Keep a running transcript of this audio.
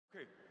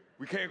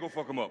We can't go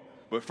fuck him up.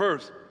 But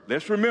first,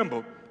 let's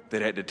remember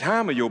that at the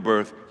time of your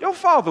birth, your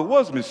father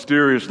was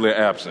mysteriously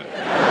absent.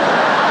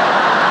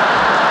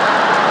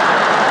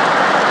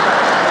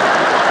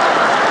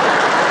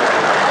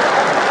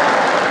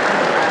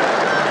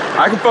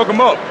 I can fuck him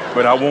up,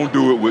 but I won't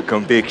do it with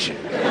conviction.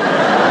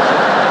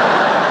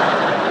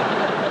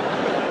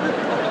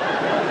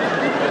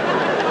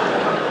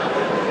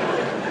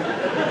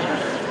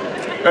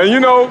 And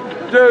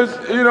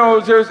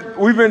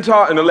we've been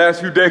taught in the last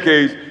few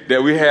decades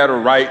that we had a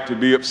right to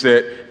be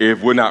upset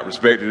if we're not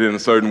respected in a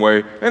certain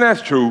way, and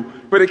that's true,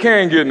 but it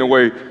can get in the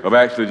way of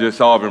actually just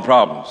solving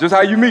problems. Just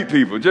how you meet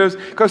people, just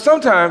because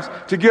sometimes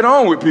to get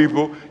on with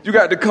people, you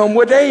got to come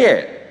where they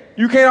at.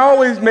 You can't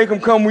always make them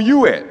come where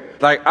you at.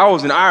 Like, I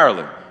was in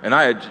Ireland, and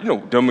I had,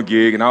 done a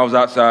gig, and I was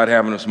outside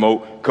having a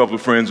smoke, a couple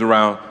of friends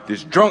around.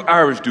 This drunk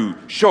Irish dude,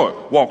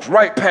 short, walks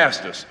right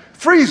past us,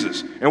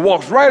 freezes, and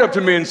walks right up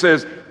to me and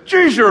says,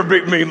 "Geez, you're a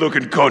big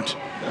mean-looking cunt."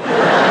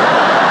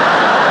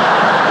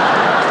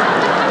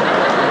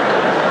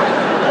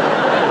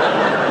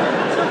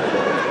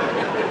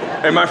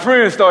 And my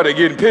friends started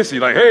getting pissy,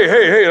 like,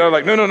 hey. And I was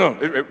like, no,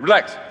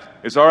 relax.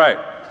 It's all right.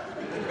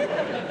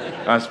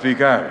 I speak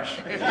Irish.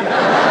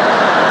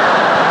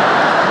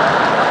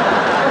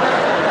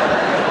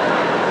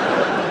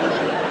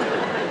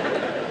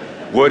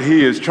 What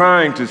he is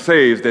trying to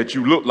say is that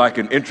you look like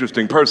an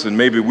interesting person.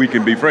 Maybe we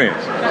can be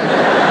friends.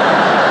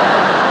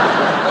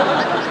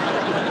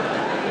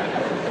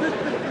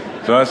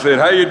 So I said,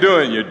 "How you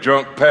doing, you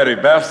drunk patty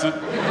bastard?"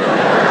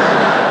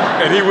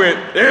 And he went,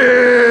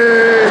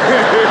 "Hey!"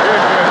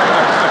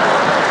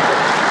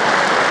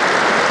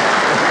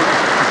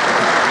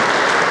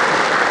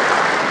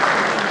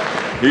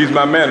 He's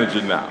my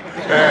manager now.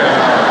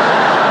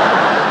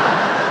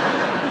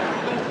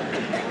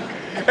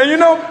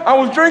 And I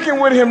was drinking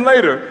with him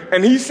later,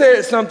 and he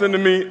said something to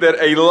me that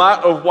a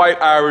lot of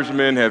white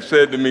Irishmen have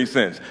said to me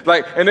since.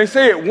 And they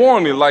say it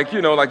warmly, like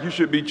you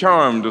should be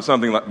charmed or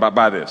something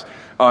by this.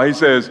 He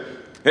says,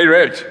 "Hey,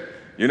 Reg,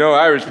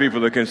 Irish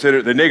people are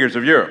considered the niggers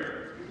of Europe."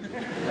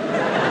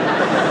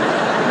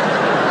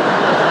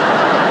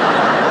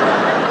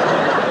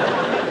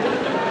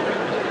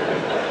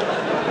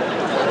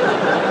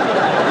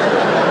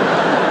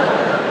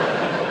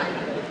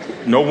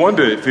 No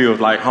wonder it feels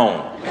like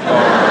home.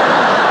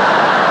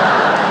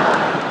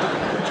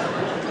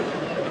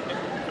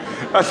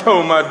 I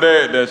told my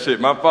dad that shit,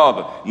 my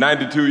father,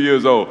 92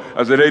 years old.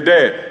 I said, "Hey,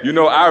 Dad,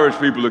 Irish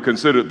people are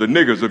considered the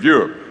niggers of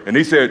Europe." And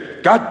he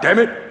said, "God damn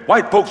it,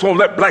 white folks won't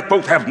let black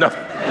folks have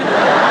nothing."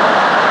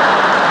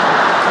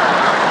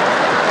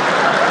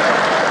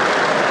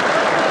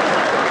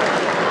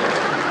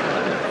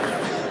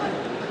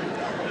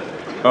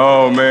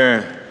 Oh,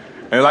 man.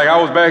 And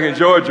I was back in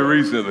Georgia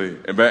recently,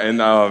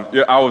 and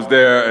I was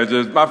there, and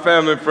just my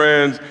family and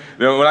friends,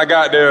 when I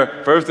got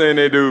there, first thing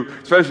they do,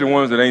 especially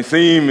ones that ain't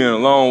seen me in a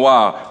long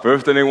while,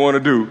 first thing they want to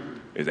do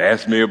is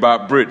ask me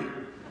about Britain.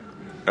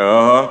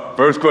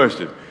 First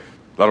question.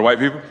 A lot of white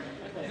people?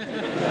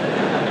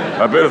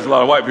 I bet it's a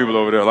lot of white people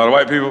over there. A lot of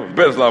white people? I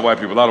bet it's a lot of white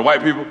people. A lot of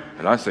white people?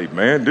 And I say,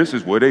 "Man, this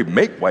is where they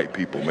make white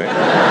people, man."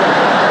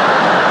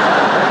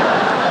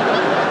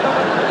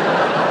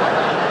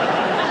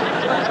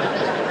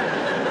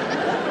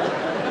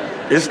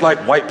 It's like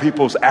white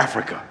people's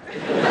Africa.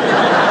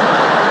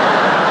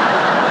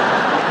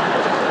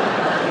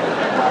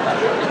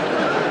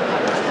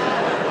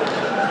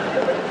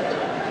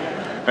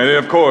 And then,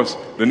 of course,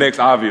 the next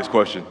obvious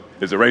question,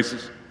 is it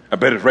racist? I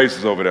bet it's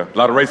racist over there. A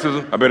lot of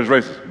racism? I bet it's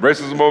racist.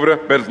 Racism over there?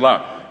 I bet it's a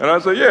lot. And I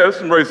say, yeah, there's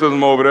some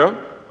racism over there.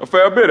 A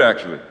fair bit,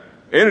 actually.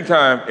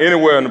 Anytime,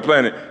 anywhere on the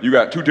planet, you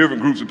got two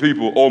different groups of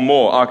people or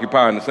more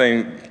occupying the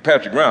same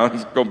patch of ground,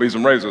 it's going to be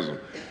some racism.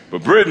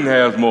 But Britain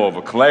has more of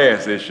a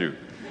class issue.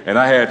 And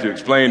I had to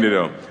explain to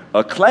them,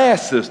 a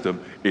class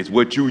system is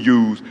what you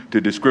use to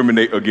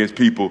discriminate against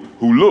people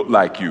who look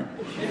like you.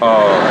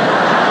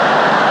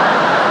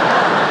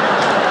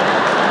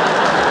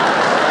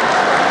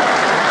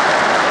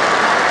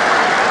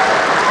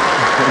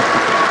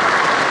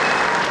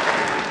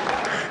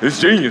 It's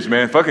genius,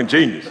 man, fucking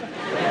genius.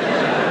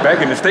 Back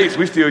in the States,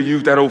 we still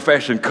use that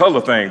old-fashioned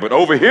color thing, but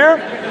over here,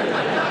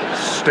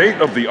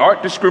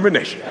 state-of-the-art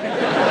discrimination.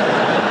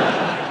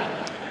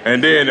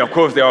 And then, of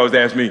course, they always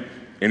ask me,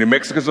 "Any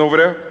Mexicans over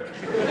there?"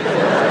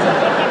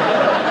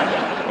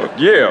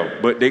 Yeah,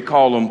 but they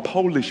call them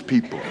Polish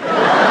people.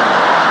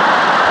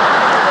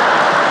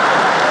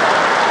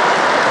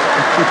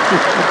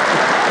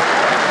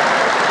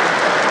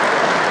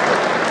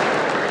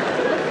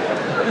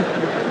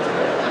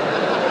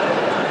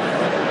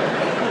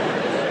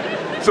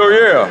 So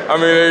yeah,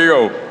 there you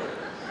go.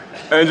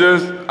 And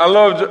I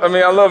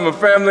love my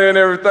family and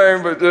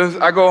everything, but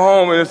I go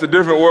home and it's a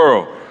different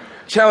world.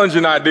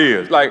 Challenging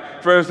ideas. Like,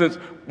 for instance,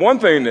 one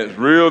thing that's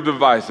real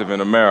divisive in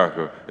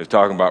America is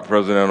talking about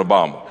President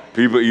Obama.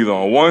 People either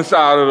on one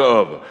side or the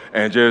other.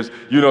 And there's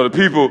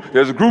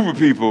a group of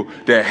people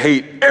that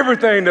hate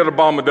everything that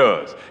Obama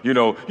does.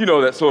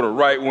 That sort of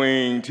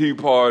right-wing, Tea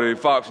Party,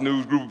 Fox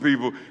News group of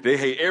people, they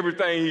hate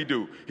everything he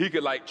do. He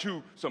could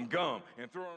chew some gum and throw